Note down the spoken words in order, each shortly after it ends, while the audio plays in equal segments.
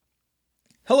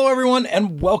Hello, everyone,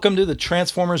 and welcome to the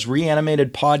Transformers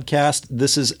Reanimated podcast.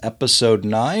 This is episode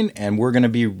 9, and we're going to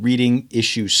be reading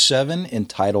issue 7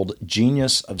 entitled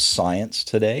Genius of Science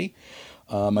today.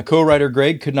 My co-writer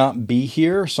Greg could not be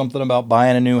here, something about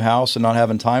buying a new house and not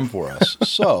having time for us.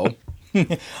 So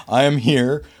I am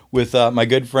here with my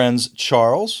good friends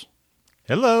Charles.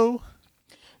 Hello.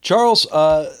 Charles,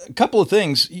 a couple of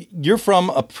things. You're from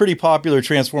a pretty popular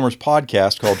Transformers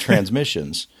podcast called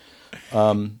Transmissions.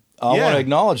 I want to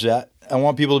acknowledge that. I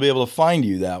want people to be able to find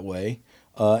you that way.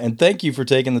 And thank you for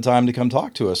taking the time to come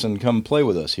talk to us and come play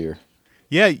with us here.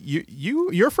 Yeah,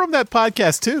 you're from that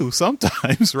podcast too,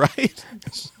 sometimes, right?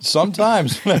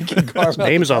 Sometimes. His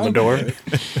name's on the door.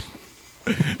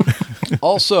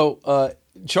 Also,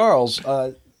 Charles,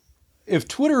 if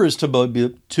Twitter is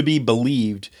to be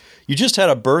believed, you just had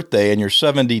a birthday and you're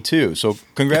 72. So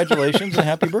congratulations and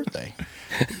happy birthday.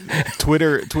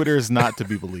 Twitter is not to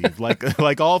be believed.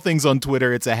 Like all things on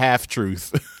Twitter, it's a half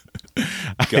truth.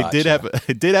 Gotcha.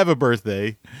 I did have a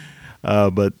birthday,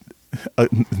 but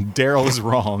Daryl is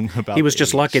wrong about. He was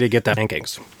just lucky to get that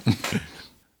rankings.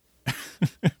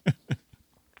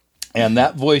 And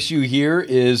that voice you hear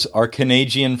is our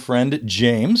Canadian friend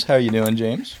James. How you doing,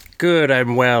 James? Good,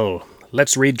 I'm well.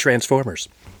 Let's read Transformers.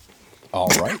 All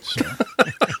right, sir.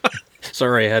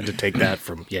 Sorry, I had to take that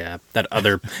from, that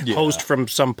other host from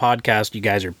some podcast you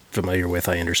guys are familiar with,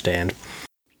 I understand.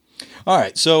 All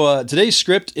right, so today's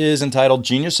script is entitled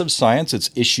Genius of Science. It's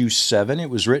issue 7. It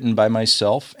was written by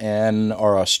myself and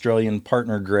our Australian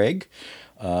partner, Greg.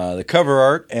 The cover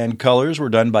art and colors were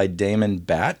done by Damon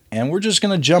Batt, and we're just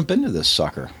going to jump into this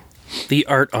sucker. The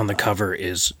art on the cover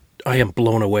is, I am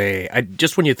blown away.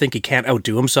 Just when you think he can't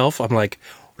outdo himself, I'm like,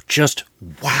 just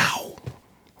wow.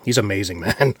 He's amazing,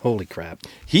 man. Holy crap.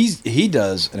 He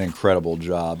does an incredible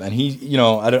job. And he,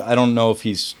 I don't know if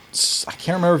I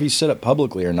can't remember if he said it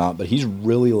publicly or not, but he's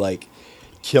really like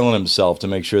killing himself to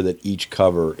make sure that each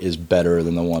cover is better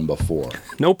than the one before.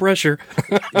 No pressure.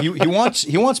 he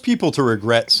wants people to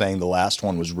regret saying the last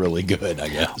one was really good, I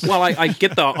guess. Well, I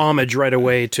get the homage right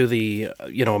away to the,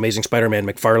 Amazing Spider-Man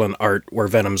McFarlane art where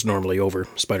Venom's normally over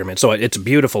Spider-Man. So it's a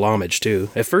beautiful homage, too.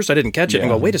 At first, I didn't catch it and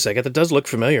go, wait a second, that does look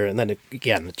familiar. And then, it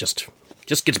just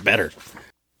gets better.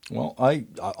 Well,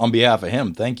 on behalf of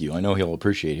him, thank you. I know he'll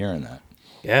appreciate hearing that.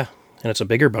 Yeah. And it's a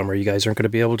bigger bummer you guys aren't going to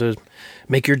be able to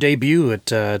make your debut at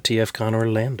TFCon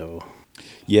Orlando.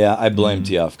 Yeah, I blame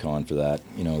TFCon for that.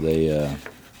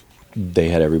 They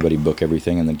had everybody book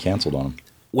everything and then canceled on them.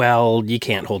 Well, you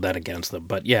can't hold that against them.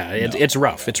 But yeah, it's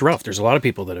rough. It's rough. There's a lot of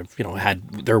people that have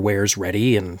had their wares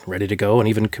ready to go, and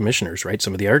even commissioners, right?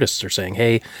 Some of the artists are saying,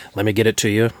 hey, let me get it to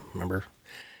you. Remember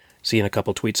seeing a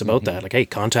couple tweets about that. Like, hey,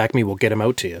 contact me. We'll get them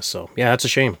out to you. So yeah, it's a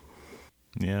shame.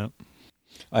 Yeah.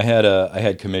 I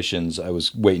had commissions. I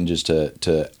was waiting just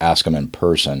to ask them in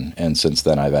person, and since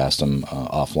then I've asked them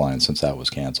offline since that was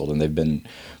canceled, and they've been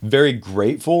very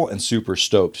grateful and super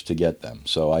stoked to get them.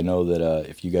 So I know that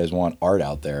if you guys want art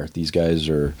out there, these guys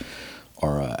are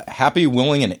happy,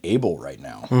 willing, and able right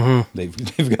now. Mm-hmm.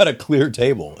 They've got a clear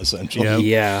table essentially.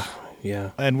 Yeah.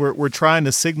 And we're trying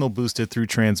to signal boost it through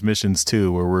Transmissions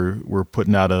too, where we're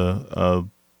putting out a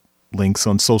links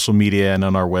on social media and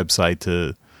on our website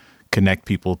to connect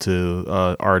people to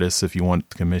artists if you want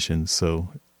commissions. So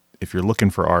if you're looking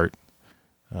for art,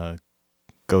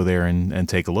 go there and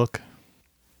take a look.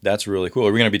 That's really cool.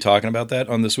 Are we going to be talking about that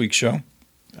on this week's show?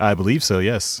 I believe so,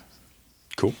 yes.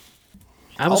 Cool.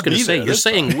 I was going to say, you're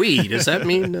saying we. Does that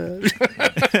mean...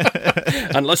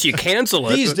 unless you cancel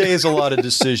it. These days, a lot of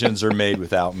decisions are made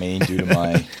without me due to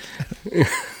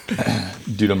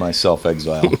my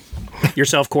self-exile. Your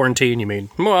self-quarantine, you mean?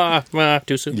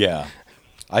 Too soon? Yeah.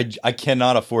 I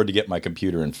cannot afford to get my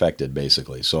computer infected,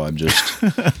 basically. So I'm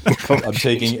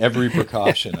taking every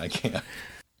precaution I can.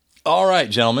 All right,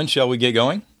 gentlemen, shall we get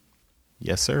going?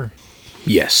 Yes, sir.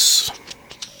 Yes.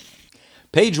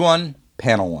 Page 1,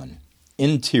 Panel 1.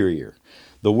 Interior.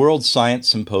 The World Science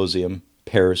Symposium,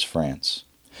 Paris, France.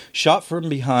 Shot from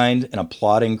behind an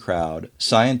applauding crowd,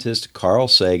 scientist Carl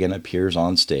Sagan appears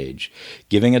on stage,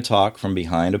 giving a talk from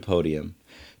behind a podium.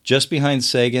 Just behind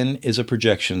Sagan is a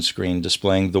projection screen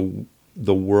displaying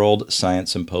the World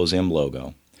Science Symposium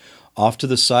logo. Off to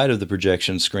the side of the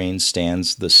projection screen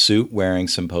stands the suit-wearing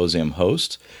symposium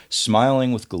host,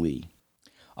 smiling with glee.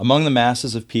 Among the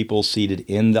masses of people seated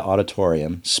in the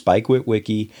auditorium, Spike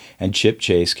Witwicky and Chip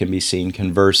Chase can be seen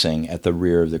conversing at the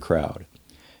rear of the crowd.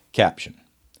 Caption: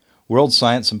 World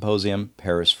Science Symposium,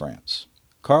 Paris, France.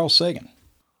 Carl Sagan.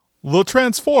 The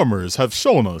Transformers have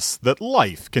shown us that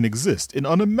life can exist in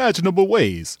unimaginable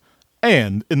ways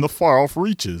and in the far-off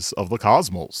reaches of the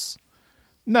cosmos.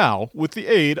 Now, with the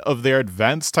aid of their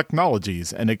advanced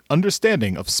technologies and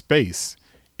understanding of space,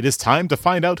 it is time to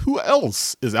find out who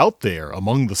else is out there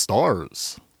among the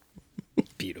stars.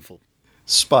 Beautiful.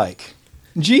 Spike.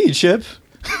 Gee, Chip.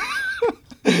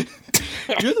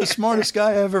 You're the smartest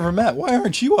guy I've ever met. Why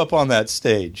aren't you up on that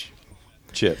stage?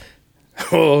 Chip.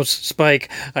 Oh,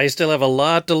 Spike, I still have a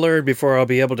lot to learn before I'll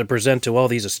be able to present to all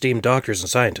these esteemed doctors and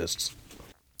scientists.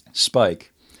 Spike.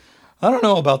 I don't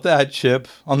know about that, Chip.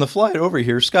 On the flight over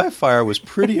here, Skyfire was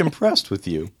pretty impressed with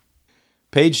you.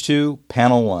 Page 2,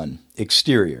 Panel 1.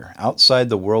 Exterior. Outside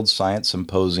the World Science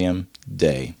Symposium.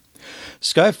 Day.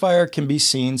 Skyfire can be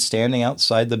seen standing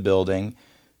outside the building,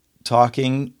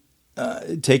 taking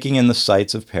in the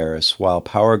sights of Paris, while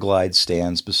Powerglide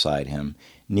stands beside him,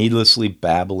 needlessly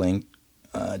babbling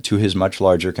to his much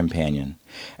larger companion.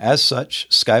 As such,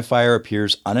 Skyfire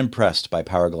appears unimpressed by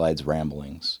Powerglide's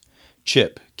ramblings.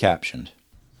 Chip, captioned.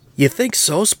 You think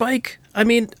so, Spike? I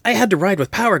mean, I had to ride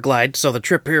with Powerglide, so the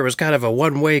trip here was kind of a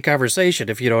one-way conversation,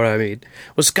 if you know what I mean.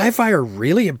 Was Skyfire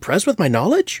really impressed with my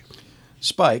knowledge?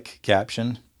 Spike,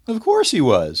 captioned. Of course he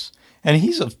was. And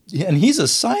he's a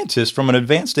scientist from an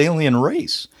advanced alien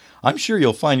race. I'm sure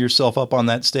you'll find yourself up on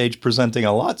that stage presenting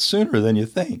a lot sooner than you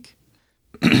think.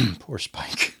 Poor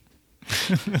Spike.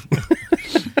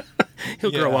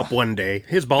 He'll grow up one day.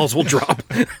 His balls will drop.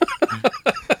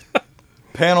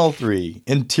 Panel 3,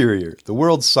 Interior, the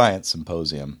World Science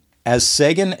Symposium. As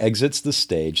Sagan exits the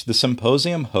stage, the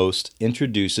symposium host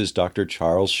introduces Dr.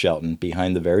 Charles Shelton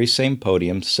behind the very same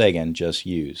podium Sagan just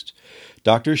used.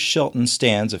 Dr. Shelton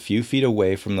stands a few feet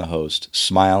away from the host,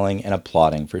 smiling and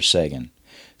applauding for Sagan.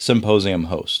 Symposium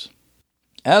host.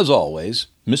 As always,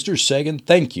 Mr. Sagan,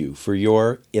 thank you for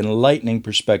your enlightening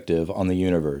perspective on the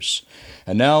universe.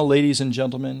 And now, ladies and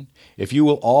gentlemen, if you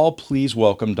will all please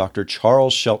welcome Dr.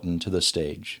 Charles Shelton to the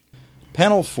stage.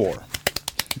 Panel 4.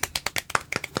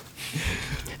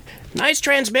 Nice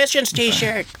transmissions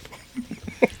t-shirt.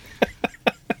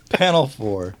 Panel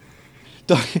 4.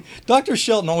 Dr.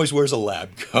 Shelton always wears a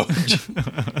lab coat.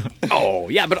 Oh,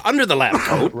 yeah, but under the lab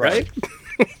coat, right?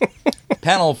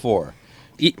 Panel 4.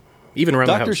 Even around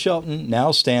the Dr. house. Shelton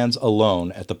now stands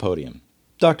alone at the podium.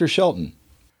 Dr. Shelton.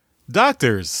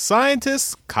 Doctors,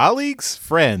 scientists, colleagues,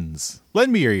 friends,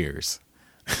 lend me your ears.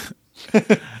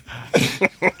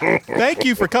 Thank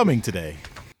you for coming today.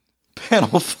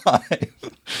 Panel 5.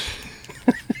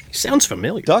 Sounds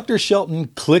familiar. Dr. Shelton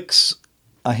clicks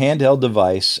a handheld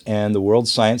device and the World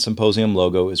Science Symposium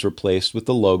logo is replaced with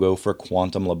the logo for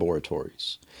Quantum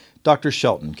Laboratories. Dr.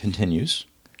 Shelton continues.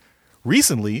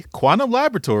 Recently, Quantum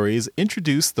Laboratories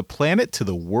introduced the planet to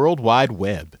the World Wide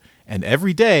Web, and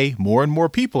every day, more and more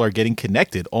people are getting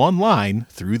connected online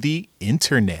through the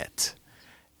internet.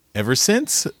 Ever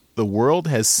since, the world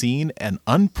has seen an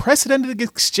unprecedented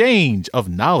exchange of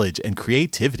knowledge and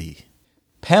creativity.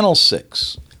 Panel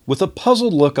 6. With a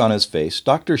puzzled look on his face,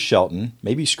 Dr. Shelton,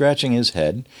 maybe scratching his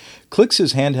head, clicks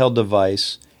his handheld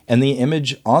device, and the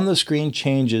image on the screen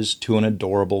changes to an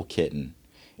adorable kitten.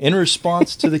 In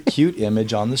response to the cute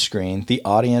image on the screen, the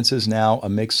audience is now a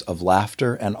mix of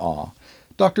laughter and awe.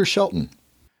 Dr. Shelton.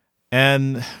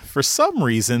 And for some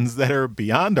reasons that are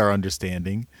beyond our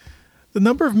understanding, the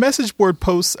number of message board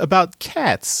posts about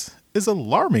cats is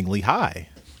alarmingly high.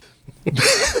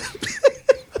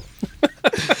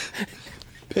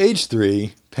 Page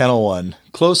 3, Panel 1.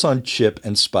 Close on Chip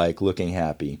and Spike looking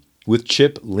happy, with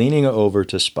Chip leaning over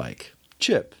to Spike.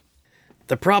 Chip.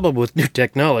 The problem with new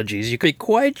technologies, you can be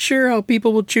quite sure how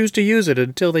people will choose to use it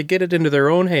until they get it into their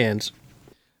own hands.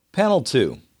 Panel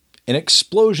 2. An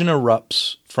explosion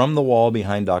erupts from the wall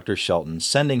behind Dr. Shelton,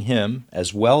 sending him,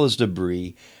 as well as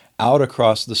debris, out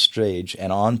across the stage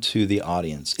and into the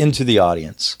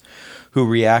audience, who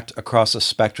react across a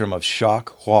spectrum of shock,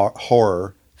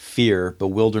 horror, fear,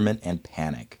 bewilderment, and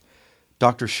panic.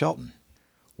 Dr. Shelton.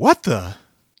 What the?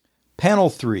 Panel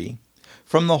 3.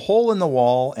 From the hole in the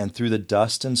wall and through the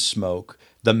dust and smoke,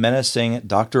 the menacing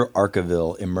Dr.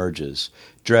 Arkaville emerges,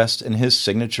 dressed in his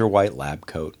signature white lab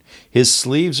coat. His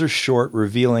sleeves are short,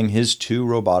 revealing his 2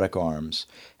 robotic arms.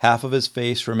 Half of his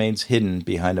face remains hidden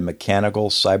behind a mechanical,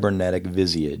 cybernetic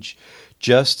visage,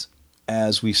 just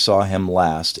as we saw him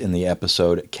last in the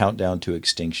episode Countdown to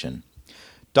Extinction.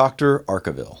 Dr.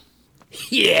 Arkaville.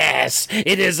 Yes,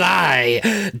 it is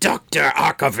I, Dr.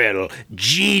 Arkaville,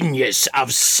 genius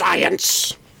of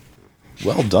science.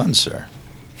 Well done, sir.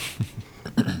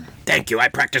 Thank you. I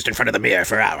practiced in front of the mirror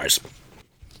for hours.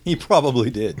 He probably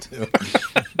did, too.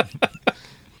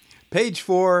 Page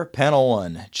 4, Panel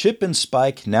 1. Chip and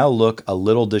Spike now look a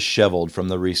little disheveled from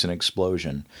the recent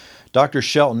explosion. Dr.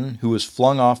 Shelton, who was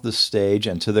flung off the stage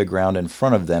and to the ground in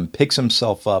front of them, picks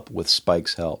himself up with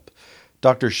Spike's help.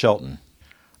 Dr. Shelton.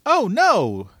 Oh,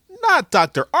 no, not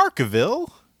Dr.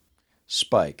 Arkaville.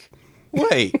 Spike.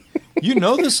 Wait, you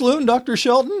know this loon, Dr.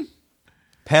 Shelton?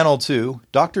 Panel 2.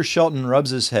 Dr. Shelton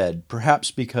rubs his head,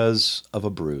 perhaps because of a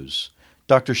bruise.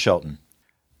 Dr. Shelton.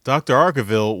 Dr.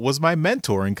 Arkaville was my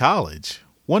mentor in college,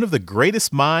 one of the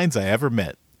greatest minds I ever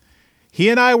met. He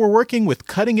and I were working with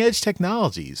cutting-edge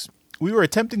technologies. We were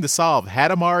attempting to solve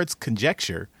Hadamard's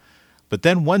conjecture, but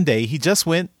then one day he just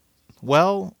went,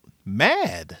 well,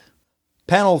 mad.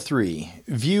 Panel 3.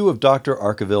 View of Dr.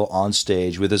 Arkaville on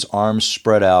stage with his arms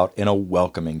spread out in a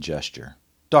welcoming gesture.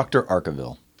 Dr.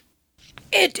 Arkaville.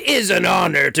 It is an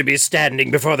honor to be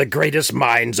standing before the greatest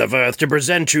minds of Earth to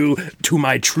present you to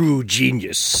my true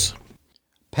genius.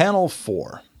 Panel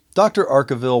 4. Dr.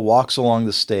 Arkaville walks along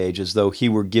the stage as though he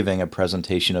were giving a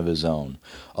presentation of his own,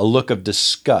 a look of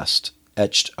disgust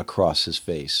etched across his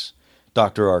face.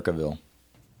 Dr. Arkaville.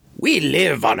 We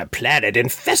live on a planet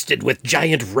infested with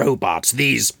giant robots,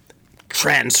 these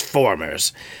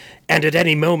Transformers. And at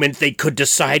any moment they could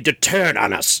decide to turn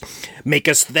on us, make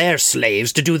us their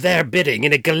slaves to do their bidding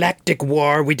in a galactic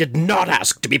war we did not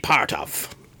ask to be part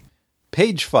of.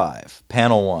 Page 5,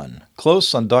 Panel 1.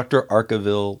 Close on Dr.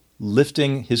 Arkaville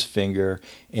lifting his finger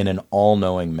in an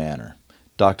all-knowing manner.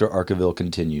 Dr. Arkaville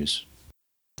continues.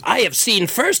 I have seen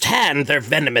firsthand their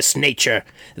venomous nature.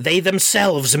 They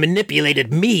themselves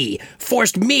manipulated me,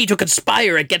 forced me to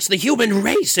conspire against the human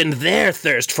race in their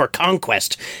thirst for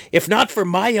conquest. If not for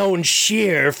my own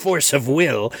sheer force of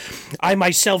will, I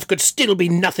myself could still be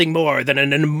nothing more than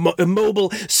an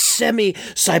immobile,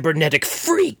 semi-cybernetic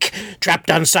freak trapped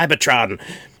on Cybertron.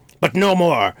 But no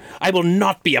more. I will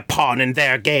not be a pawn in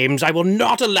their games. I will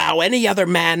not allow any other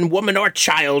man, woman, or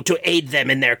child to aid them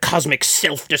in their cosmic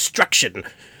self-destruction.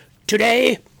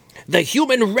 Today, the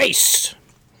human race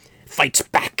fights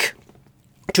back.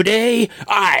 Today,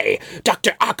 I,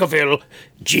 Dr. Arkaville,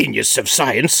 genius of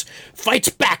science, fights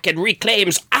back and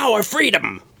reclaims our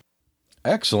freedom.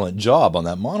 Excellent job on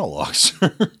that monologue,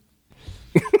 sir.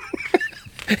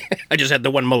 I just had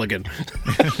the one mulligan.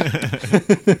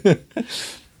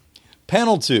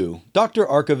 Panel 2. Dr.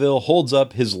 Arkaville holds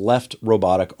up his left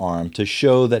robotic arm to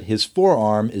show that his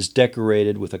forearm is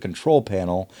decorated with a control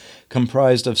panel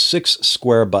comprised of 6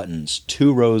 square buttons,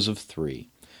 2 rows of 3.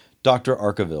 Dr.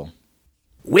 Arkaville.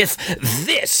 With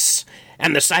this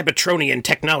and the Cybertronian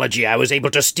technology I was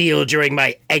able to steal during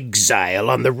my exile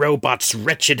on the robot's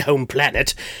wretched home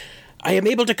planet, I am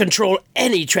able to control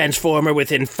any transformer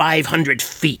within 500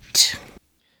 feet.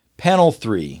 Panel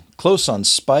 3. Close on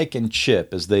Spike and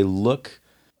Chip as they look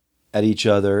at each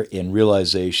other in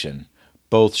realization.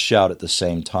 Both shout at the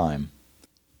same time.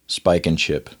 Spike and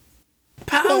Chip.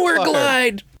 Power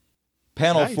glide!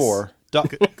 Panel Nice. 4.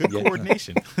 Good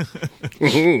coordination.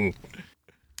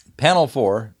 Panel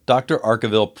 4. Dr.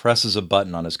 Arkaville presses a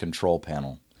button on his control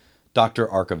panel. Dr.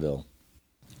 Arkaville.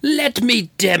 Let me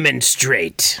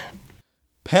demonstrate.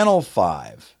 Panel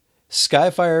 5.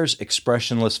 Skyfire's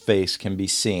expressionless face can be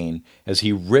seen as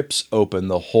he rips open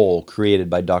the hole created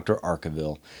by Dr.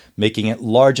 Arkaville, making it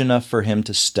large enough for him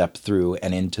to step through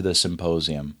and into the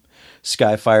symposium.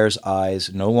 Skyfire's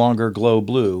eyes no longer glow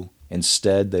blue.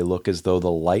 Instead, they look as though the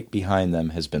light behind them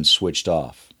has been switched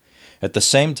off. At the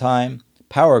same time,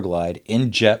 Powerglide,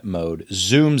 in jet mode,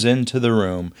 zooms into the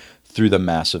room through the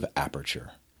massive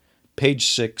aperture. Page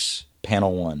 6,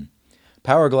 Panel 1.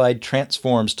 Powerglide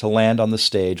transforms to land on the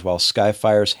stage while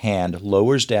Skyfire's hand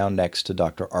lowers down next to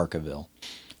Dr. Arkaville.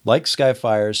 Like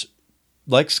Skyfire,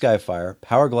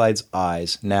 Powerglide's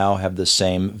eyes now have the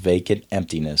same vacant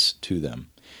emptiness to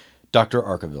them. Dr.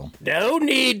 Arkaville. No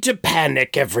need to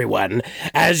panic, everyone.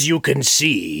 As you can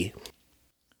see.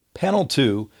 Panel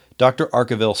 2, Dr.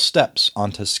 Arkaville steps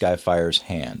onto Skyfire's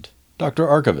hand. Dr.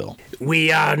 Arkaville.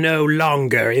 We are no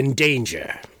longer in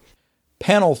danger.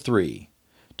 Panel 3.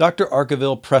 Dr.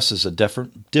 Arkaville presses a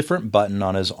different button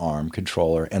on his arm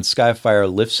controller, and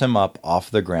Skyfire lifts him up off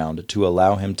the ground to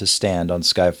allow him to stand on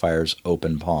Skyfire's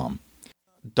open palm.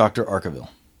 Dr. Arkaville.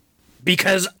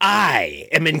 Because I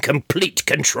am in complete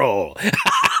control.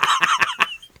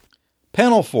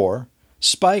 Panel 4.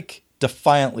 Spike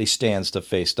defiantly stands to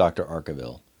face Dr.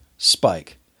 Arkaville.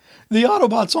 Spike. The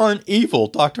Autobots aren't evil,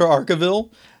 Dr.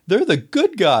 Arkaville. They're the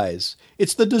good guys.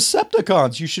 It's the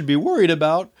Decepticons you should be worried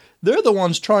about. They're the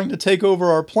ones trying to take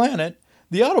over our planet.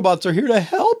 The Autobots are here to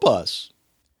help us.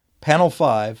 Panel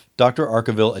 5. Dr.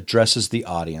 Arkaville addresses the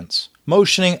audience,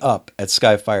 motioning up at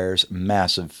Skyfire's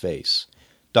massive face.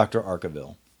 Dr.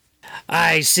 Arkaville.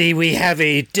 I see we have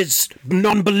a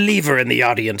non-believer in the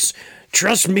audience.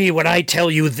 Trust me when I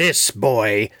tell you this,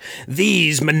 boy.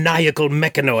 These maniacal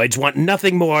mechanoids want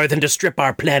nothing more than to strip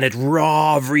our planet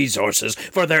raw of resources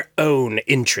for their own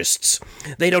interests.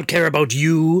 They don't care about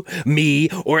you, me,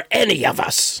 or any of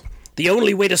us. The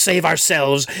only way to save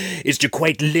ourselves is to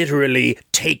quite literally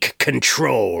take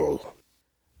control.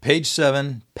 Page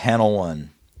 7, Panel 1.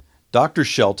 Dr.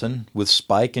 Shelton, with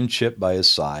Spike and Chip by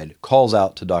his side, calls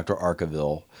out to Dr.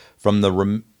 Arkaville from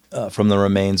the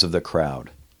remains of the crowd.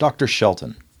 Dr.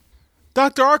 Shelton.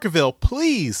 Dr. Arkaville,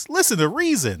 please, listen to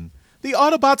reason. The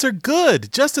Autobots are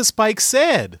good, just as Spike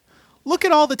said. Look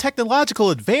at all the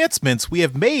technological advancements we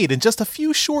have made in just a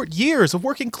few short years of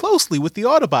working closely with the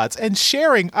Autobots and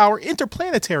sharing our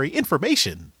interplanetary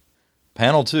information.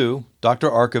 Panel 2, Dr.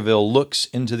 Arkaville looks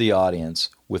into the audience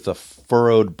with a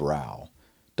furrowed brow.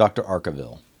 Dr.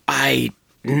 Arkaville. I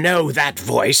know that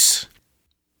voice.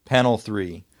 Panel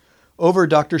 3. Over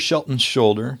Dr. Shelton's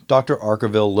shoulder, Dr.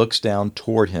 Arkaville looks down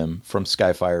toward him from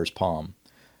Skyfire's palm.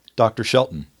 Dr.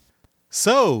 Shelton.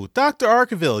 So, Dr.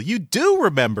 Arkaville, you do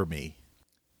remember me.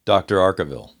 Dr.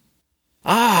 Arkaville.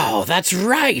 Oh, that's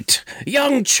right.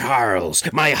 Young Charles,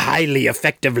 my highly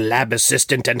effective lab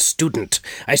assistant and student.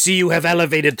 I see you have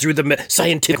elevated through the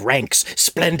scientific ranks.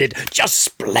 Splendid, just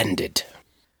splendid.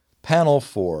 Panel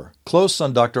 4. Close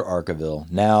on Dr.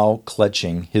 Arkaville, now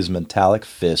clutching his metallic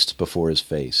fist before his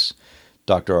face.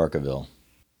 Dr. Arkaville.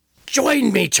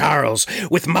 Join me, Charles.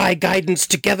 With my guidance,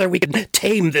 together we can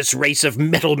tame this race of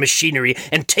metal machinery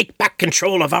and take back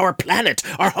control of our planet,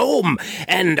 our home,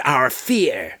 and our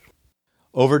fear.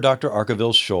 Over Dr.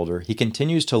 Arkaville's shoulder, he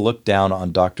continues to look down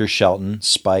on Dr. Shelton,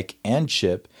 Spike, and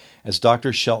Chip as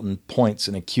Dr. Shelton points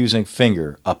an accusing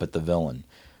finger up at the villain.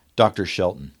 Dr.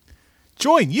 Shelton.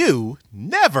 Join you?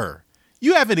 Never!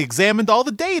 You haven't examined all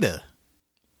the data.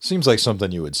 Seems like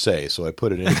something you would say, so I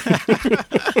put it in.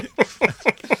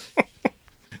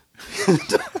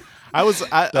 I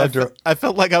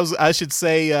felt like I should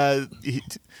say, you're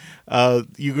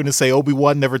going to say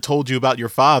Obi-Wan never told you about your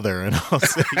father. And I'll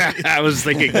say, I was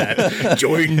thinking that.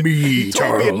 Join me,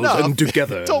 Charles, and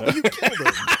together. Told me you killed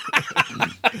him.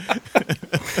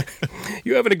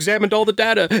 You haven't examined all the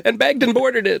data and bagged and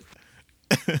boarded it.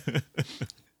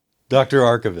 Dr.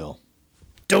 Arkaville.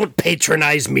 Don't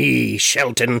patronize me,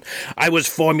 Shelton. I was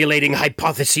formulating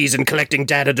hypotheses and collecting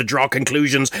data to draw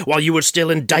conclusions while you were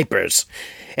still in diapers.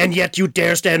 And yet you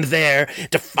dare stand there,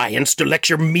 defiance, to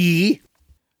lecture me?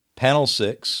 Panel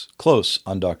 6. Close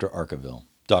on Dr. Arkaville.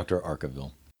 Dr.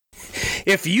 Arkaville.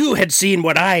 If you had seen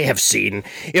what I have seen,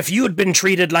 if you had been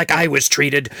treated like I was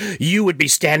treated, you would be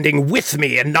standing with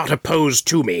me and not opposed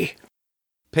to me.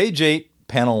 Page 8,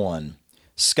 Panel 1.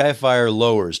 Skyfire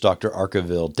lowers Dr.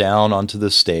 Arkaville down onto the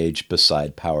stage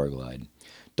beside Powerglide.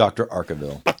 Dr.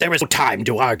 Arkaville. But there is no time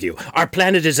to argue. Our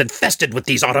planet is infested with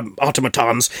these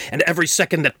automatons, and every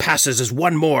second that passes is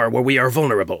one more where we are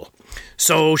vulnerable.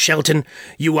 So, Shelton,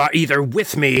 you are either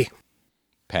with me...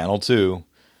 Panel 2.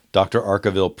 Dr.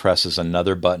 Arkaville presses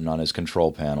another button on his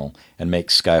control panel and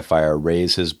makes Skyfire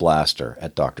raise his blaster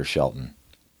at Dr. Shelton.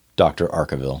 Dr.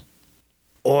 Arkaville.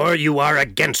 Or you are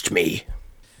against me.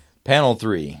 Panel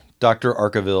 3. Dr.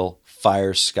 Arkaville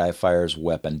fires Skyfire's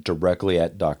weapon directly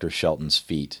at Dr. Shelton's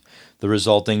feet. The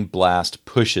resulting blast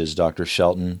pushes Dr.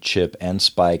 Shelton, Chip, and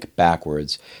Spike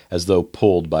backwards as though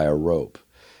pulled by a rope.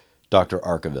 Dr.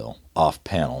 Arkaville, off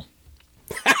panel.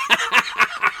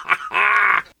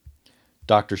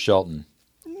 Dr. Shelton.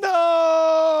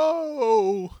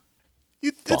 No!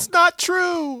 It's not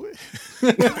true!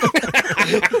 That's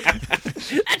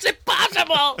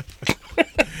impossible!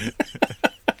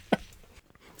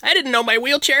 I didn't know my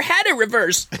wheelchair had a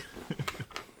reverse.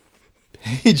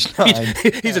 Page 9.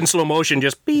 He's in slow motion,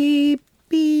 just beep,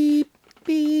 beep,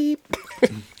 beep.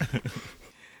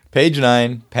 Page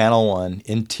 9, Panel 1,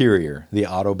 Interior, the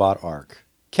Autobot Ark.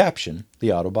 Caption, the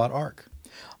Autobot Ark.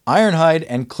 Ironhide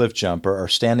and Cliffjumper are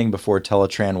standing before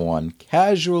Teletran 1,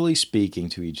 casually speaking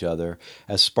to each other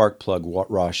as Sparkplug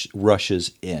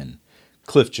rushes in.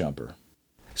 Cliffjumper.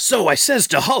 So I says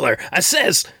to Huller,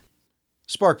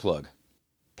 Sparkplug.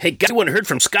 Hey, guys, anyone heard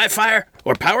from Skyfire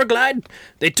or Powerglide?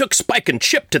 They took Spike and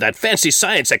Chip to that fancy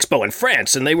science expo in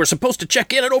France, and they were supposed to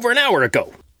check in at over an hour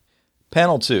ago.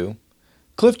 Panel 2.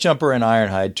 Cliffjumper and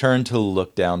Ironhide turn to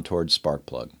look down towards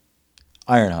Sparkplug.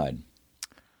 Ironhide.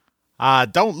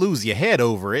 Don't lose your head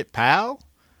over it, pal.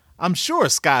 I'm sure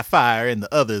Skyfire and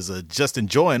the others are just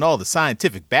enjoying all the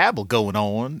scientific babble going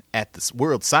on at this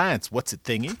World Science What's-It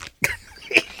thingy.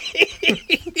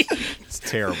 It's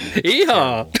terrible.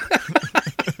 Yeehaw.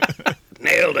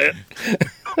 Nailed it.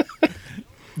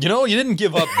 You know, you didn't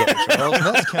give up, though, Charles.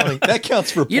 That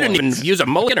counts for points. You didn't even use a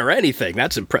mulligan or anything.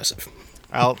 That's impressive.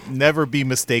 I'll never be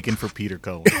mistaken for Peter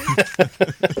Cullen.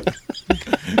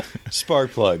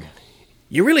 Sparkplug.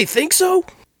 You really think so?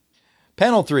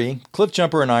 Panel 3,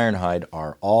 Cliffjumper and Ironhide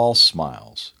are all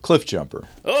smiles. Cliffjumper.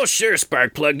 Oh, sure,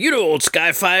 Sparkplug. You know old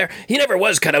Skyfire. He never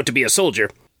was cut out to be a soldier.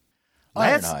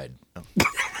 Ironhide.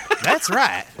 That's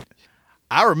right.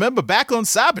 I remember back on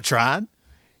Cybertron,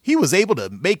 he was able to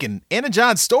make an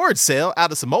Energon storage cell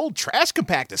out of some old trash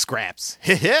compactor scraps.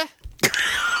 Heh.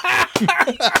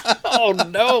 Oh,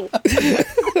 no.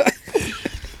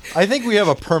 I think we have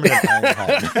a permanent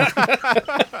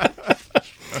Ironhide.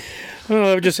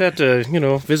 Oh, I just have to,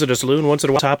 visit a saloon once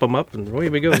in a while, top them up, and away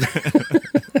we go.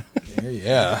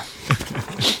 Yeah.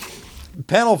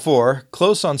 Panel 4,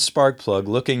 close on Sparkplug,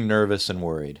 looking nervous and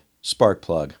worried.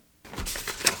 Sparkplug.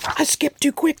 I skipped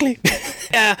too quickly.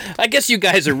 Yeah, I guess you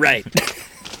guys are right.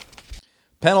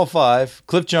 Panel 5,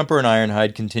 Cliffjumper and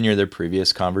Ironhide continue their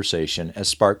previous conversation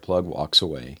as Sparkplug walks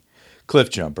away.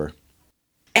 Cliffjumper.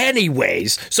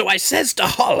 Anyways, so I says to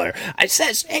Holler. I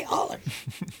says, hey, Holler.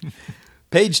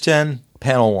 Page 10,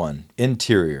 Panel 1,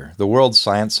 Interior, the World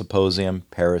Science Symposium,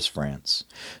 Paris, France.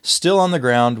 Still on the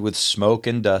ground with smoke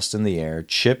and dust in the air,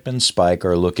 Chip and Spike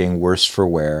are looking worse for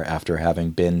wear after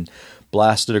having been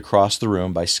blasted across the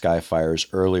room by Skyfire's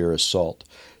earlier assault.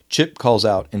 Chip calls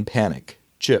out in panic.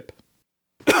 Chip.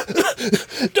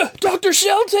 Dr.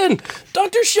 Shelton!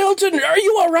 Dr. Shelton, are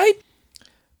you all right?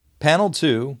 Panel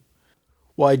 2,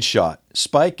 wide shot.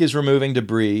 Spike is removing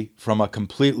debris from a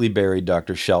completely buried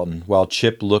Dr. Shelton while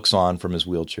Chip looks on from his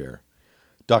wheelchair.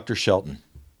 Dr. Shelton.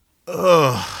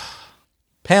 Ugh.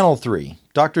 Panel 3.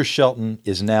 Dr. Shelton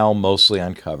is now mostly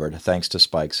uncovered thanks to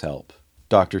Spike's help.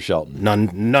 Dr. Shelton.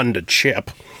 None to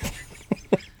Chip.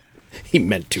 He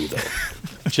meant to, though.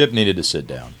 Chip needed to sit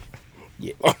down.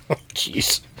 Yeah.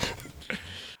 Jeez.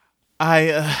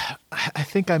 I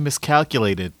think I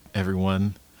miscalculated,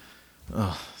 everyone.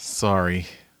 Oh, sorry.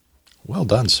 Well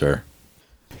done, sir.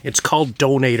 It's called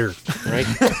Donator, right?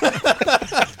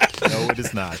 No, it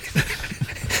is not.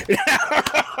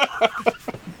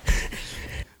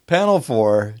 Panel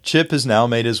 4. Chip has now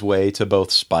made his way to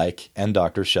both Spike and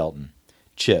Dr. Shelton.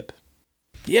 Chip.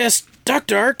 Yes,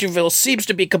 Dr. Arcturville seems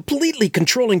to be completely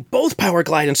controlling both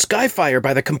Powerglide and Skyfire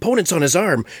by the components on his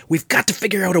arm. We've got to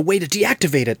figure out a way to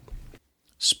deactivate it.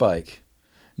 Spike.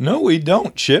 No, we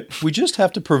don't, Chip. We just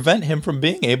have to prevent him from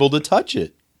being able to touch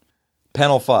it.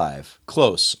 Panel 5.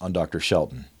 Close on Dr.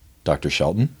 Shelton. Dr.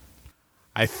 Shelton?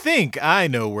 I think I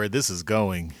know where this is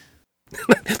going.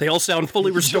 They all sound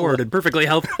fully restored and perfectly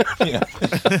healthy. Yeah.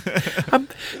 I'm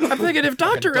thinking if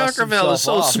Dr. Arcturville is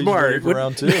so smart,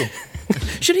 around too.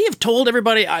 should he have told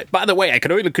everybody, by the way, I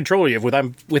can only control you if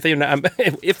I'm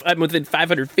within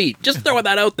 500 feet? Just throwing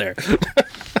that out there.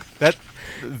 That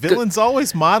villains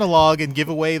always monologue and give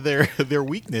away their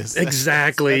weakness.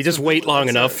 Exactly. That's just wait long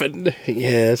enough, and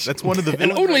yes, that's one of the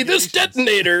and only this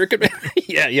detonator could.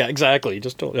 Yeah, exactly.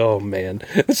 Just oh man,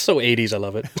 it's so 80s. I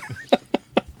love it.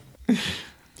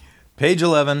 Page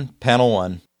 11, Panel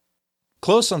 1.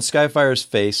 Close on Skyfire's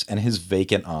face and his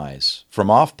vacant eyes.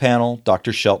 From off panel,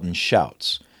 Dr. Shelton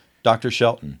shouts. Dr.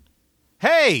 Shelton.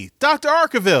 Hey, Dr.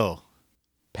 Arcturville!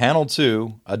 Panel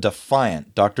 2, a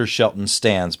defiant Dr. Shelton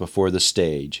stands before the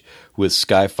stage, with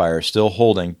Skyfire still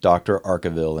holding Dr.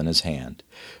 Arcturville in his hand.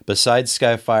 Beside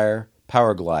Skyfire,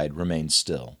 Powerglide remains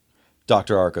still.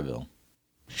 Dr. Arcturville.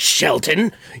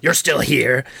 Shelton, you're still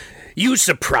here. You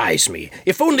surprise me.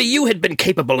 If only you had been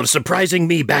capable of surprising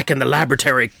me back in the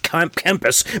laboratory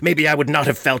campus, maybe I would not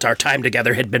have felt our time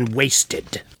together had been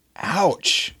wasted.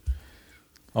 Ouch.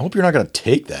 I hope you're not going to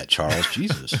take that, Charles.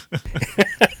 Jesus.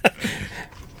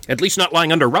 At least not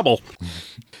lying under rubble.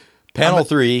 Panel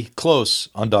 3, close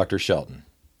on Dr. Shelton.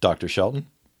 Dr. Shelton?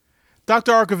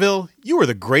 Dr. Arcturville, you were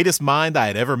the greatest mind I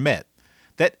had ever met,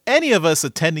 that any of us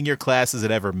attending your classes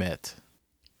had ever met.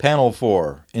 Panel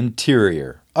 4,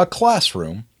 Interior, a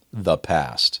classroom, the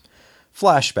past.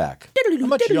 Flashback, a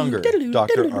much younger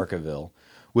Dr. Arcturville,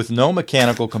 with no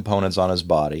mechanical components on his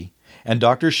body, and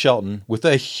Dr. Shelton, with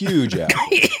a huge app,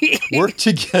 work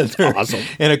together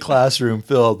in a classroom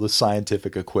filled with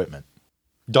scientific equipment.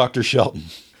 Dr. Shelton,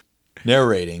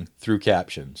 narrating through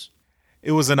captions.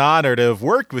 It was an honor to have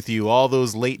worked with you all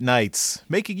those late nights,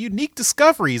 making unique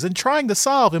discoveries and trying to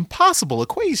solve impossible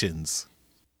equations.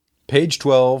 Page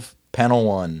 12, Panel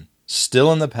 1.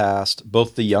 Still in the past,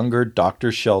 both the younger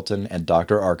Dr. Shelton and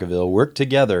Dr. Arcturville work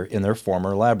together in their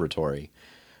former laboratory.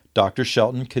 Dr.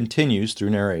 Shelton continues through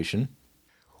narration.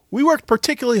 We worked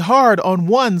particularly hard on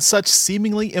one such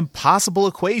seemingly impossible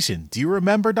equation. Do you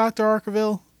remember, Dr.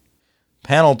 Arcturville?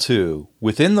 Panel 2.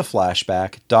 Within the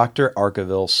flashback, Dr.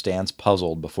 Arkaville stands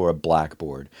puzzled before a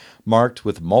blackboard, marked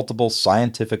with multiple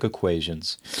scientific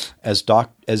equations,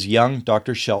 as young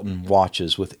Dr. Shelton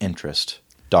watches with interest.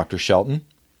 Dr. Shelton?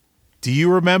 Do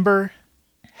you remember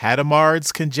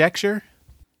Hadamard's conjecture?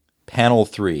 Panel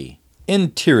 3.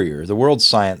 Interior, the World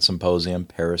Science Symposium,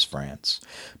 Paris, France.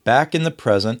 Back in the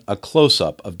present, a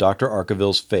close-up of Dr.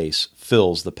 Arkaville's face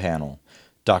fills the panel.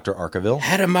 Dr. Arkaville?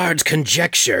 Hadamard's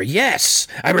conjecture, yes,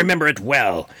 I remember it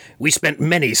well. We spent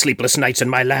many sleepless nights in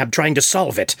my lab trying to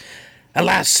solve it.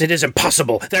 Alas, it is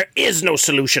impossible. There is no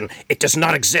solution. It does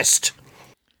not exist.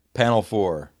 Panel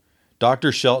 4.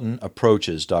 Dr. Shelton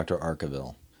approaches Dr.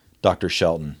 Arkaville. Dr.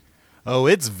 Shelton. Oh,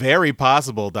 it's very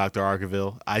possible, Dr.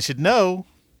 Arkaville. I should know.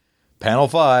 Panel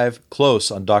 5. Close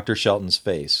on Dr. Shelton's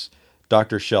face.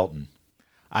 Dr. Shelton.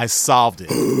 I solved it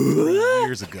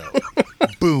years ago.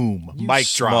 Boom. Mic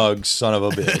drop. Smug son of a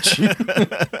bitch.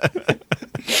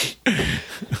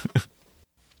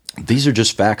 These are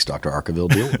just facts, Dr. Arkaville.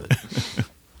 Deal with it.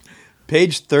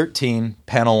 Page 13,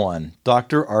 panel 1.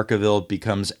 Dr. Arkaville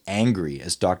becomes angry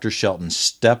as Dr. Shelton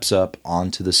steps up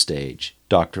onto the stage.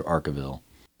 Dr. Arkaville.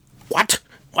 What?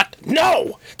 What?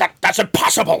 No! That's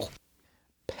impossible!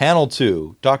 Panel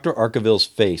 2. Dr. Arkaville's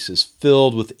face is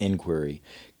filled with inquiry.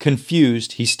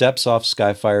 Confused, he steps off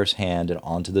Skyfire's hand and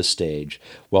onto the stage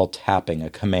while tapping a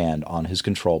command on his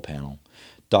control panel.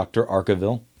 Dr.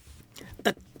 Arkaville?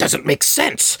 That doesn't make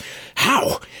sense.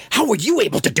 How? How were you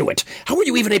able to do it? How were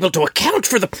you even able to account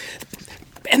for the...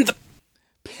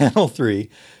 Panel 3.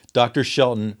 Dr.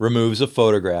 Shelton removes a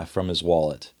photograph from his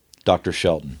wallet. Dr.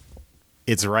 Shelton.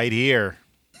 It's right here.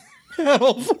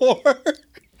 Panel 4.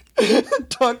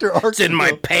 Dr. Arkaville. It's in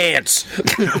my pants.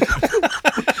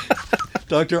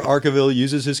 Dr. Arkaville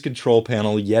uses his control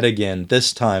panel yet again,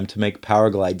 this time to make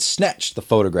Powerglide snatch the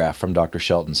photograph from Dr.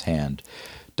 Shelton's hand.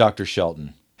 Dr.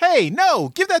 Shelton. Hey, no,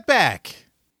 give that back.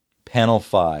 Panel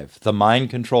 5. The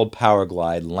mind-controlled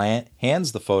Powerglide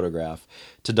hands the photograph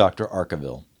to Dr.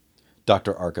 Arkaville.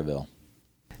 Dr. Arkaville.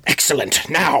 Excellent.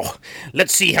 Now,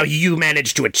 let's see how you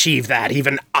managed to achieve that.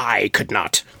 Even I could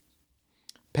not.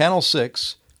 Panel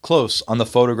 6. Close on the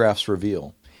photograph's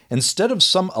reveal. Instead of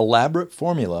some elaborate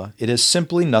formula, it is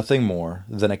simply nothing more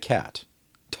than a cat.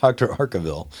 Dr.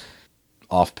 Arkaville.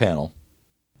 Off panel.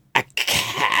 A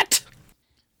cat?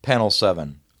 Panel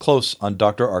 7. Close on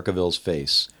Dr. Arkaville's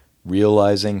face,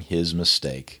 realizing his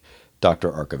mistake.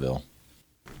 Dr. Arkaville.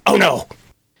 Oh no!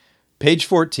 Page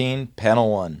 14,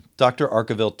 panel 1. Dr.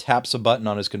 Arkaville taps a button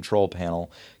on his control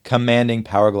panel, commanding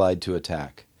Powerglide to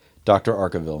attack. Dr.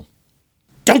 Arkaville.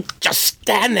 Don't just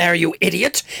stand there, you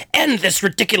idiot! End this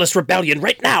ridiculous rebellion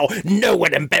right now! No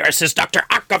one embarrasses Dr.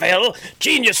 Arkaville,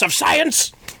 genius of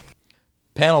science!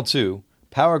 Panel 2.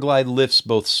 Powerglide lifts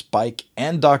both Spike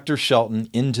and Dr. Shelton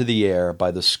into the air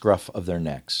by the scruff of their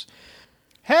necks.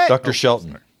 Hey! Dr.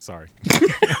 Shelton. Sorry.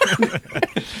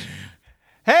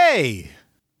 Hey!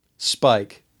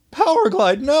 Spike.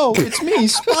 Powerglide, no! It's me,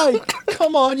 Spike!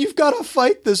 Come on, you've got to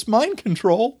fight this mind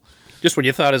control. Just when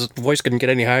you thought his voice couldn't get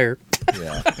any higher.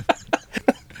 Yeah.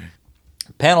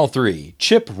 Panel 3.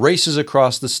 Chip races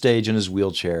across the stage in his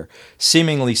wheelchair,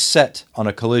 seemingly set on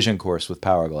a collision course with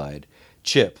Powerglide.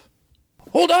 Chip.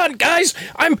 Hold on, guys!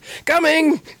 I'm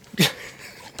coming!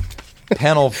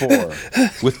 Panel 4.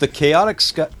 With the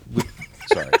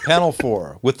Panel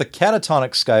 4. With the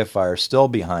catatonic Skyfire still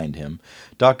behind him,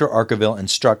 Dr. Arkaville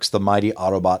instructs the mighty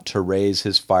Autobot to raise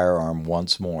his firearm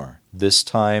once more, this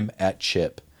time at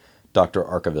Chip. Dr.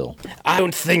 Arkaville. I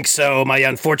don't think so, my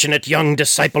unfortunate young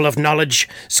disciple of knowledge.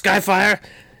 Skyfire,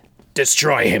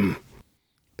 destroy him.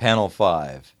 Panel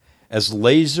 5. As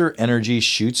laser energy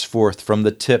shoots forth from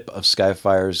the tip of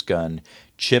Skyfire's gun,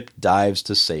 Chip dives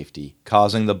to safety,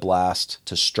 causing the blast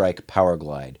to strike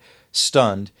Powerglide.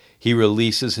 Stunned, he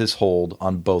releases his hold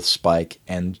on both Spike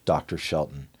and Dr.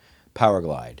 Shelton.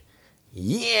 Powerglide.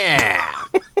 Yeah!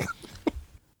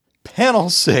 Panel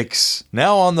 6.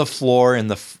 Now on the floor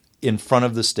in front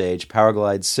of the stage,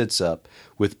 Powerglide sits up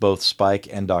with both Spike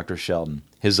and Dr. Shelton.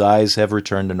 His eyes have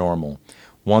returned to normal.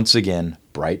 Once again,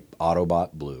 bright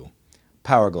Autobot blue.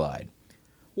 Powerglide.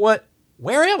 What?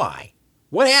 Where am I?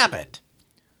 What happened?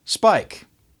 Spike.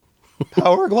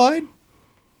 Powerglide?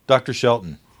 Dr.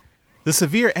 Shelton. The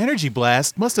severe energy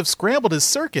blast must have scrambled his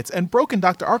circuits and broken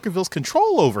Dr. Arkaville's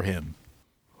control over him.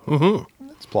 Mm-hmm.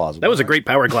 That's plausible. That was a great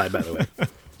Powerglide, by the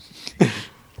way.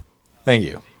 Thank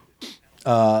you.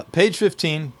 Page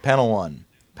 15, panel 1.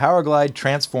 Powerglide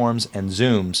transforms and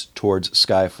zooms towards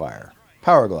Skyfire.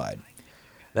 Powerglide.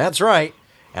 That's right.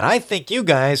 And I think you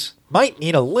guys might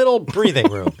need a little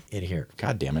breathing room in here.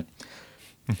 God damn it.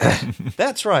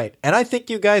 That's right. And I think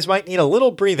you guys might need a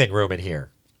little breathing room in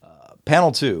here.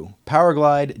 Panel 2.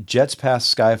 Powerglide jets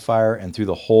past Skyfire and through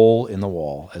the hole in the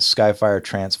wall as Skyfire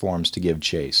transforms to give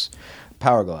chase.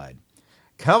 Powerglide.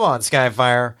 Come on,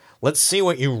 Skyfire. Let's see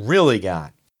what you really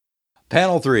got.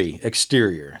 Panel 3.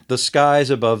 Exterior. The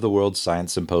skies above the World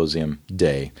Science Symposium.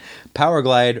 Day.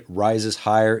 Powerglide rises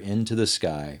higher into the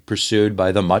sky, pursued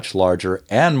by the much larger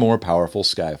and more powerful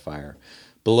Skyfire.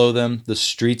 Below them, the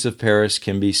streets of Paris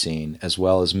can be seen, as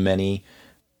well as many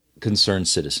concerned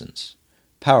citizens.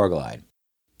 Powerglide.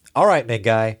 All right, big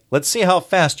guy. Let's see how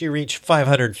fast you reach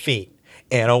 500 feet.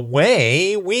 And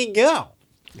away we go.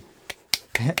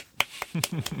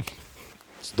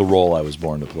 It's the role I was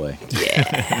born to play.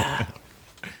 Yeah.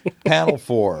 Panel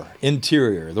 4.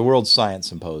 Interior. The World Science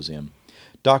Symposium.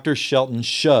 Dr. Shelton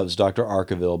shoves Dr.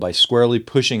 Arkeville by squarely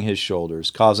pushing his shoulders,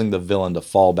 causing the villain to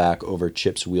fall back over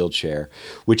Chip's wheelchair,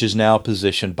 which is now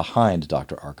positioned behind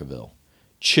Dr. Arkeville.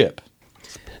 Chip.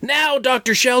 Now,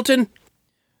 Dr. Shelton.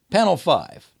 Panel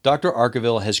 5. Dr.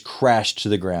 Arkeville has crashed to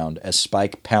the ground as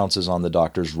Spike pounces on the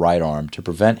doctor's right arm to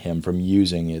prevent him from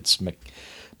using its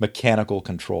mechanical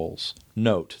controls.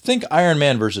 Note, think Iron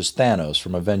Man versus Thanos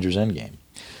from Avengers Endgame.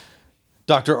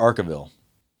 Dr. Arkeville.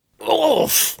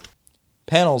 Oof.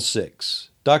 Panel 6.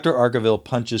 Dr. Arkeville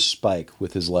punches Spike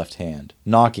with his left hand,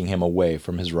 knocking him away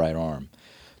from his right arm.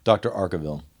 Dr.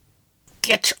 Arkeville.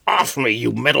 Get off me,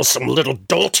 you meddlesome little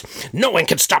dolt! No one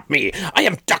can stop me! I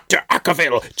am Dr.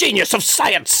 Arkeville, genius of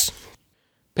science!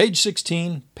 Page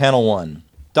 16, Panel 1.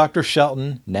 Dr.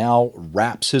 Shelton now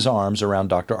wraps his arms around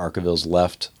Dr. Arkeville's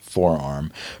left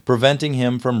forearm, preventing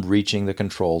him from reaching the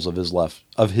controls of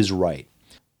his right.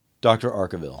 Dr.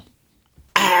 Arkeville.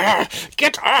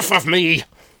 Get off of me!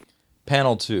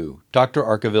 Panel 2. Dr.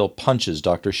 Arkeville punches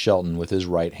Dr. Shelton with his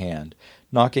right hand,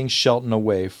 knocking Shelton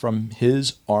away from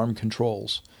his arm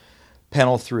controls.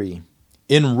 Panel 3.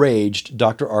 Enraged,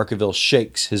 Dr. Arkeville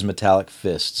shakes his metallic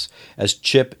fists as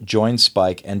Chip joins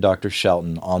Spike and Dr.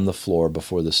 Shelton on the floor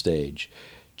before the stage.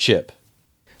 Chip.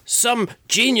 Some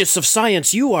genius of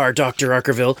science you are, Dr.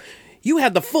 Arkeville. You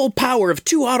had the full power of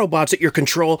 2 Autobots at your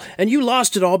control, and you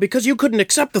lost it all because you couldn't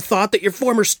accept the thought that your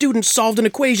former students solved an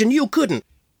equation you couldn't.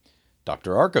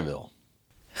 Dr. Arkeville.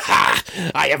 Ha!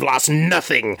 I have lost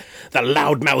nothing! The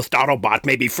loud-mouthed Autobot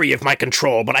may be free of my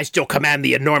control, but I still command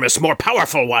the enormous, more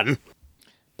powerful one!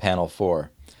 Panel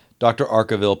 4. Dr.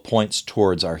 Arkeville points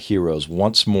towards our heroes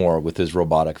once more with his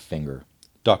robotic finger.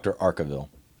 Dr. Arkeville.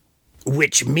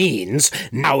 Which means,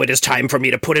 now it is time for me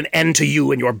to put an end to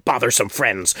you and your bothersome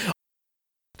friends.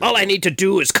 All I need to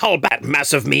do is call back that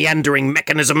massive meandering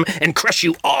mechanism and crush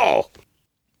you all!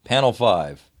 Panel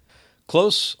 5.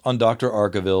 Close on Dr.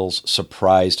 Arkeville's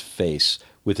surprised face,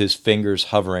 with his fingers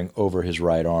hovering over his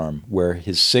right arm, where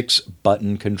his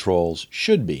 6-button controls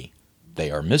should be.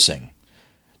 They are missing.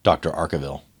 Dr.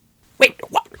 Arkeville. Wait,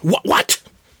 what?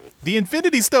 The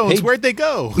Infinity Stones, Hey. where'd they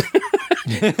go?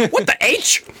 What the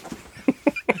H?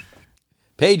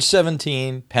 Page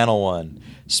 17, Panel 1.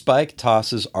 Spike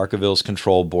tosses Arkeville's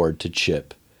control board to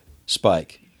Chip.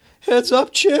 Spike. Heads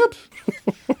up, Chip!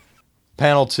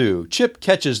 Panel 2. Chip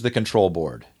catches the control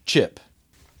board. Chip.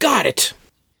 Got it!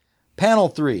 Panel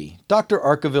 3. Dr.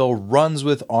 Arkeville runs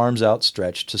with arms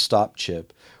outstretched to stop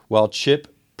Chip, while Chip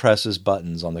presses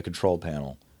buttons on the control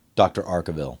panel. Dr.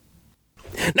 Arkeville.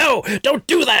 No, don't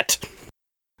do that!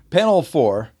 Panel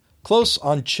 4. Close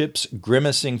on Chip's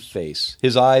grimacing face,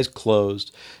 his eyes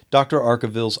closed, Dr.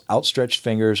 Arkeville's outstretched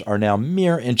fingers are now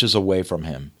mere inches away from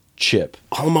him. Chip.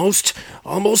 Almost.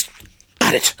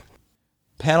 Got it!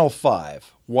 Panel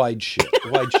 5. Wide shit.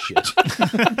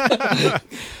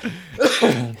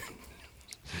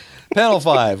 Panel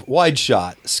 5. Wide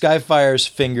shot. Skyfire's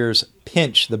fingers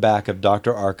pinch the back of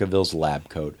Dr. Arkeville's lab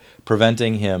coat,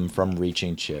 preventing him from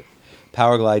reaching Chip.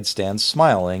 Powerglide stands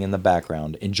smiling in the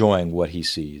background, enjoying what he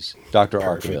sees. Dr.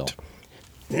 Arkeville.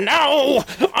 Now,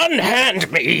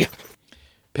 unhand me!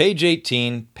 Page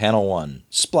 18, Panel 1.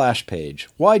 Splash page.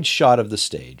 Wide shot of the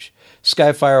stage.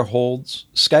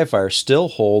 Skyfire still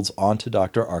holds onto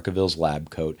Dr. Arkeville's lab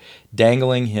coat,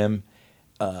 dangling him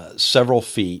several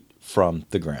feet from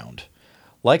the ground.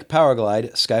 Like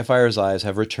Powerglide, Skyfire's eyes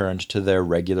have returned to their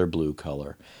regular blue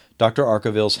color. Dr.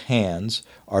 Arkeville's hands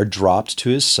are dropped to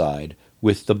his side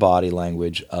with the body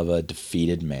language of a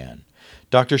defeated man.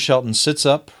 Dr. Shelton sits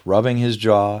up, rubbing his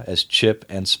jaw as Chip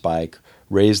and Spike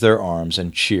raise their arms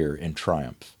and cheer in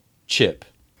triumph. Chip.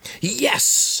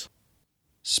 Yes!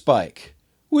 Spike.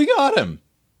 We got him!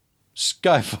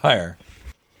 Skyfire.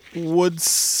 Would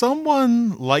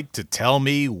someone like to tell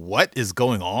me what is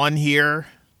going on here?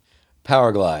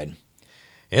 Powerglide.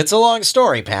 It's a long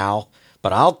story, pal.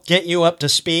 but I'll get you up to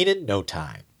speed in no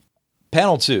time.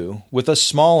 Panel 2, with a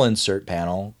small insert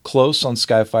panel close on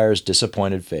Skyfire's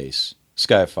disappointed face.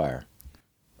 Skyfire.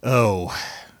 Oh,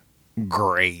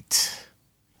 great.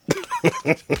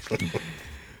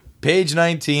 Page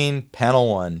 19, Panel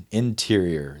 1,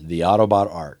 Interior, the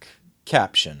Autobot Ark.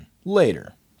 Caption,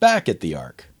 later, back at the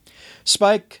Ark.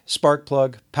 Spike,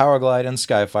 Sparkplug, Powerglide, and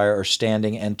Skyfire are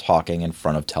standing and talking in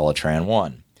front of Teletran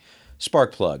 1.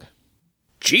 Sparkplug.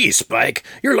 Gee, Spike,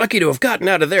 you're lucky to have gotten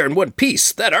out of there in one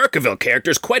piece. That Arkaville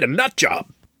character's quite a nut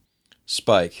job.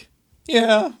 Spike.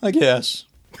 Yeah, I guess.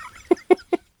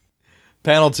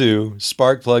 Panel 2,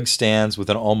 Sparkplug stands with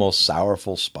an almost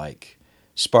sorrowful Spike.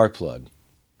 Sparkplug.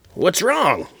 What's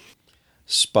wrong?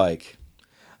 Spike.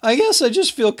 I guess I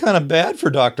just feel kind of bad for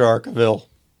Dr. Arkaville.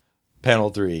 Panel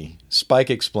 3, Spike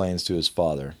explains to his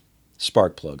father.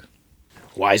 Sparkplug.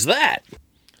 Why's that?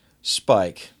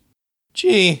 Spike.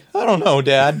 Gee, I don't know,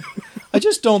 Dad. I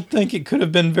just don't think it could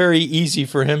have been very easy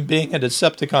for him being a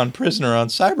Decepticon prisoner on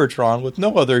Cybertron with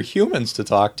no other humans to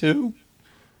talk to.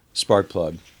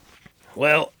 Sparkplug.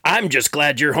 Well, I'm just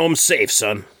glad you're home safe,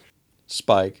 son.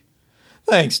 Spike.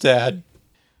 Thanks, Dad.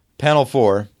 Panel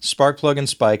 4, Sparkplug and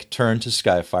Spike turn to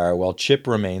Skyfire while Chip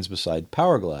remains beside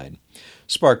Powerglide.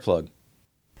 Sparkplug.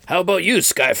 How about you,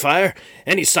 Skyfire?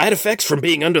 Any side effects from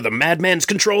being under the madman's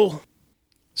control?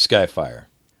 Skyfire.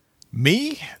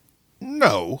 Me?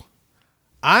 No.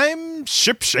 I'm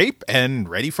shipshape and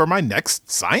ready for my next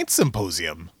science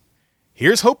symposium.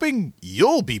 Here's hoping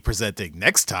you'll be presenting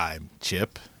next time,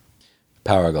 Chip.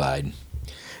 Powerglide.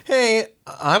 Hey,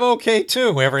 I'm okay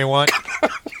too, everyone.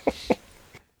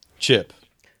 Chip.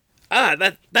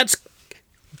 That's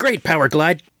great,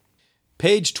 Powerglide.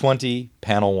 Page 20,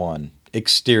 Panel 1.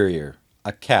 Exterior.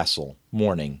 A castle.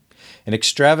 Morning. An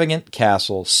extravagant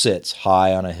castle sits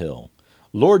high on a hill.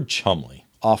 Lord Chumley.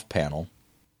 Off panel.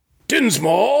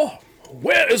 Dinsmore,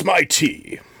 where is my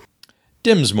tea?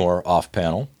 Dimsmore. Off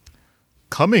panel.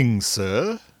 Coming,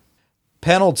 sir.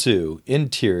 Panel 2.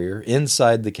 Interior.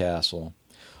 Inside the castle.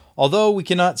 Although we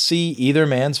cannot see either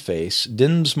man's face,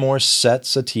 Dinsmore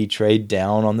sets a tea tray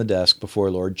down on the desk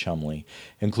before Lord Chumley,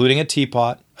 including a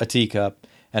teapot, a teacup,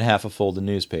 and half a folded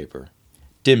newspaper.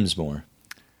 Dimsmore.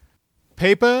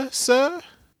 Paper, sir?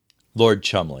 Lord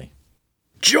Chumley.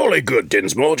 Jolly good,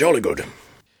 Dinsmore, jolly good.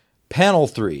 Panel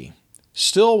 3.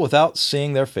 Still without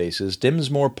seeing their faces,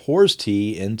 Dimsmore pours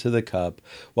tea into the cup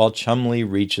while Chumley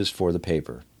reaches for the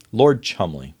paper. Lord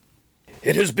Chumley.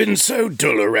 It has been so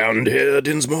dull around here,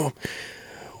 Dinsmore.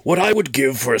 What I would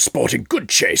give for a sporting good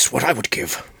chase, what I would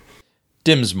give.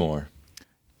 Dimsmore.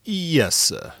 Yes,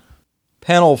 sir.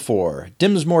 Panel 4.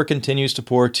 Dimsmore continues to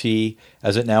pour tea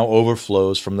as it now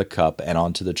overflows from the cup and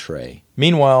onto the tray.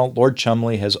 Meanwhile, Lord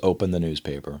Chumley has opened the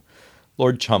newspaper.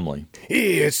 Lord Chumley.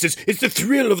 Yes, it's the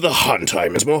thrill of the hunt,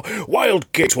 Dinsmore.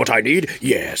 Wild gate's what I need,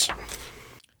 yes.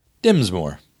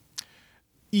 Dimsmore.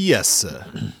 Yes,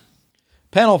 sir.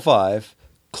 Panel 5.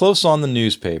 Close on the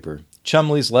newspaper.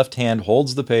 Chumley's left hand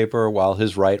holds the paper while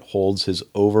his right holds his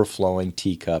overflowing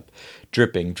teacup,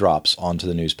 dripping drops onto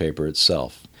the newspaper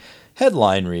itself.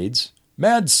 Headline reads,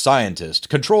 Mad Scientist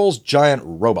Controls Giant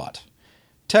Robot.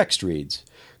 Text reads,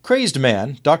 Crazed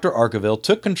man, Dr. Arkaville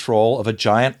took control of a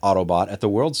giant Autobot at the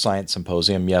World Science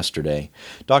Symposium yesterday.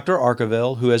 Dr.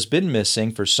 Arkaville, who has been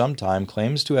missing for some time,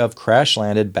 claims to have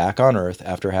crash-landed back on Earth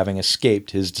after having escaped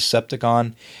his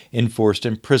Decepticon-enforced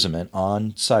imprisonment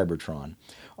on Cybertron.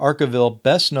 Arkaville,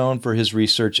 best known for his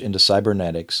research into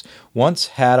cybernetics, once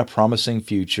had a promising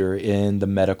future in the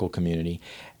medical community,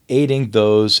 aiding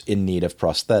those in need of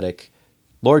prosthetic.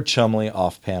 Lord Chumley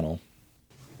off panel.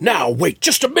 Now, wait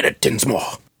just a minute,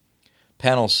 Dinsmore.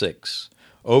 Panel 6.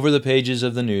 Over the pages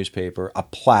of the newspaper, a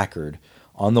placard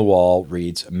on the wall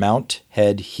reads, Mount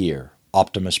Head Here,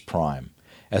 Optimus Prime,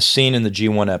 as seen in the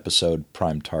G1 episode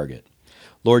Prime Target.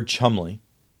 Lord Chumley.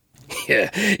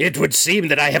 It would seem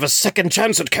that I have a second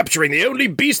chance at capturing the only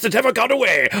beast that ever got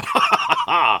away. Ha ha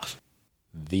ha!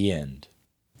 The end.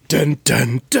 Dun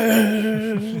dun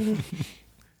dun.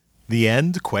 The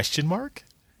end? Question mark?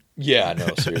 Yeah, no,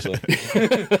 seriously.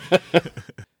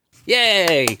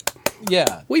 Yay!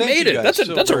 Yeah. We thank made you it. guys That's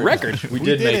so a very record. much. We We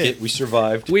did did make it. it. We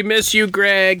survived. We miss you,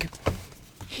 Greg.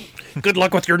 Good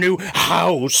luck with your new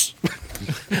house.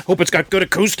 Hope it's got good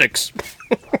acoustics.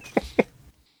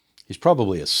 He's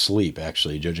probably asleep,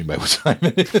 actually, judging by what time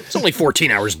it is. It's only 14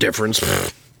 hours difference.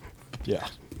 Yeah.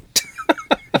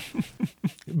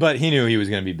 But he knew he was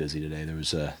going to be busy today. There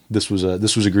was this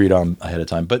was agreed on ahead of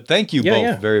time. But thank you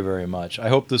both very, very much. I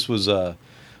hope this was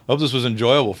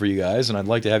enjoyable for you guys, and I'd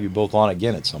like to have you both on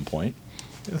again at some point.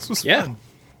 This was Yeah. fun.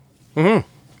 Mm-hmm.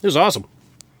 It was awesome.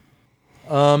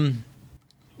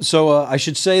 So I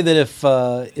should say that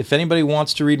if anybody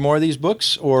wants to read more of these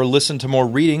books or listen to more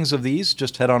readings of these,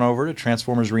 just head on over to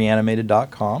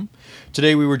TransformersReanimated.com.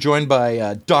 Today we were joined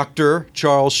by Dr.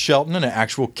 Charles Shelton, an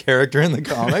actual character in the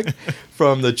comic,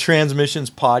 from the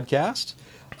Transmissions podcast.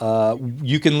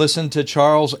 You can listen to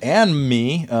Charles and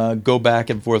me go back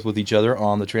and forth with each other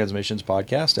on the Transmissions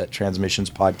podcast at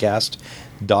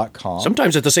transmissionspodcast.com.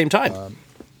 Sometimes at the same time.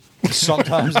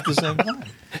 Sometimes at the same time.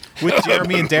 With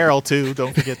Jeremy and Daryl too.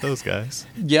 Don't forget those guys.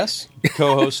 Yes,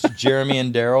 co-hosts Jeremy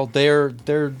and Daryl. They're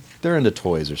into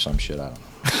toys or some shit. I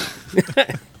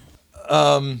don't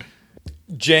know.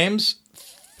 James,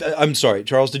 I'm sorry,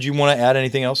 Charles. Did you want to add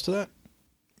anything else to that?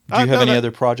 Do you have any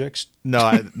other projects?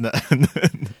 No,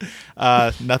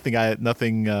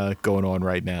 nothing going on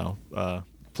right now.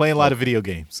 Playing a lot of video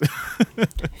games.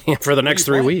 For the next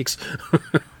 3 weeks.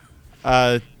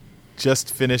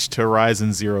 Just finished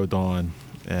Horizon Zero Dawn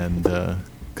and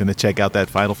gonna check out that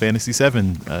Final Fantasy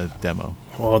VII demo.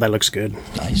 Oh, that looks good.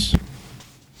 Nice.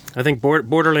 I think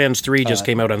Borderlands 3 just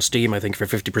came out on Steam, I think, for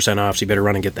 50% off, so you better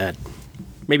run and get that.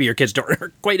 Maybe your kids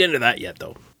aren't quite into that yet,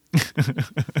 though.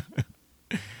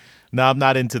 No, I'm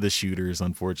not into the shooters,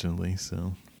 unfortunately.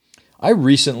 So I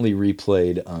recently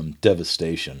replayed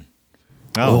Devastation.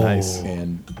 Oh, nice.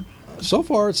 And so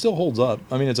far, it still holds up.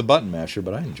 I mean, it's a button masher,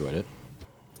 but I enjoyed it.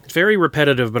 It's very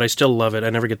repetitive, but I still love it. I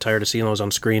never get tired of seeing those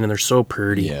on screen, and they're so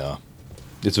pretty. Yeah.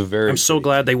 It's a very... I'm so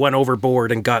glad they went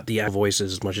overboard and got the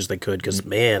voices as much as they could, because,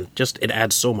 man, just it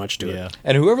adds so much to it.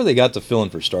 And whoever they got to fill in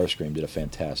for Starscream did a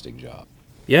fantastic job.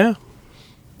 Yeah.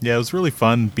 Yeah, it was really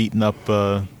fun beating up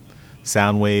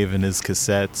Soundwave and his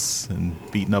cassettes and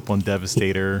beating up on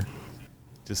Devastator.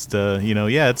 Just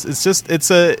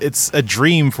it's a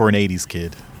dream for an 80s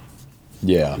kid.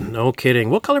 Yeah. No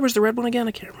kidding. What color was the red one again?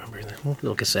 I can't remember. That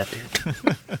little cassette dude.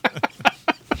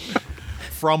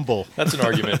 Frumble. That's an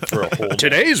argument for a whole...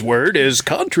 Today's word is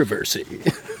controversy.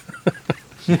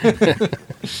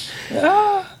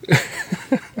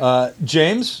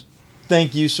 James,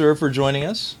 thank you, sir, for joining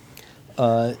us.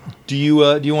 Do you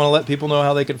want to let people know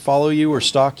how they can follow you or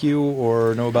stalk you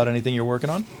or know about anything you're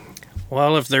working on?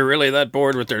 Well, if they're really that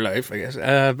bored with their life, I guess.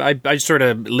 I sort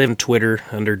of live on Twitter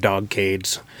under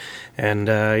Dogcades. And,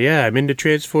 I'm into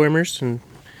Transformers and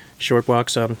short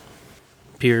walks on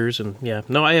piers. And, that's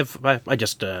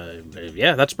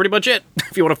pretty much it.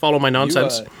 If you want to follow my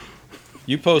nonsense.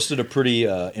 You posted a pretty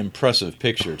impressive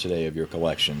picture today of your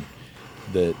collection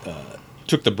that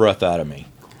took the breath out of me.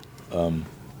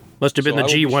 Must have been the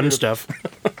G1 stuff.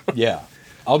 Yeah.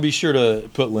 I'll be sure to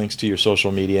put links to your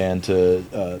social media and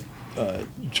to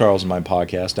Charles and my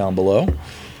podcast down below.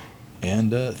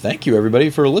 And thank you,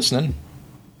 everybody, for listening.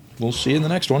 We'll see you in the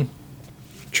next one.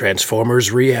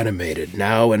 Transformers Reanimated,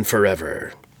 now and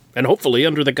forever. And hopefully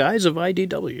under the guise of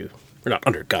IDW. Or not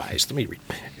under guise. Let me read.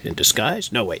 In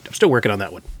disguise? No, wait. I'm still working on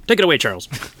that one. Take it away, Charles.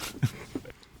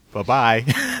 Bye-bye.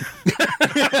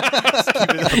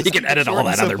 You can edit all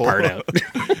that other part out.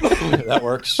 That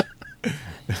works.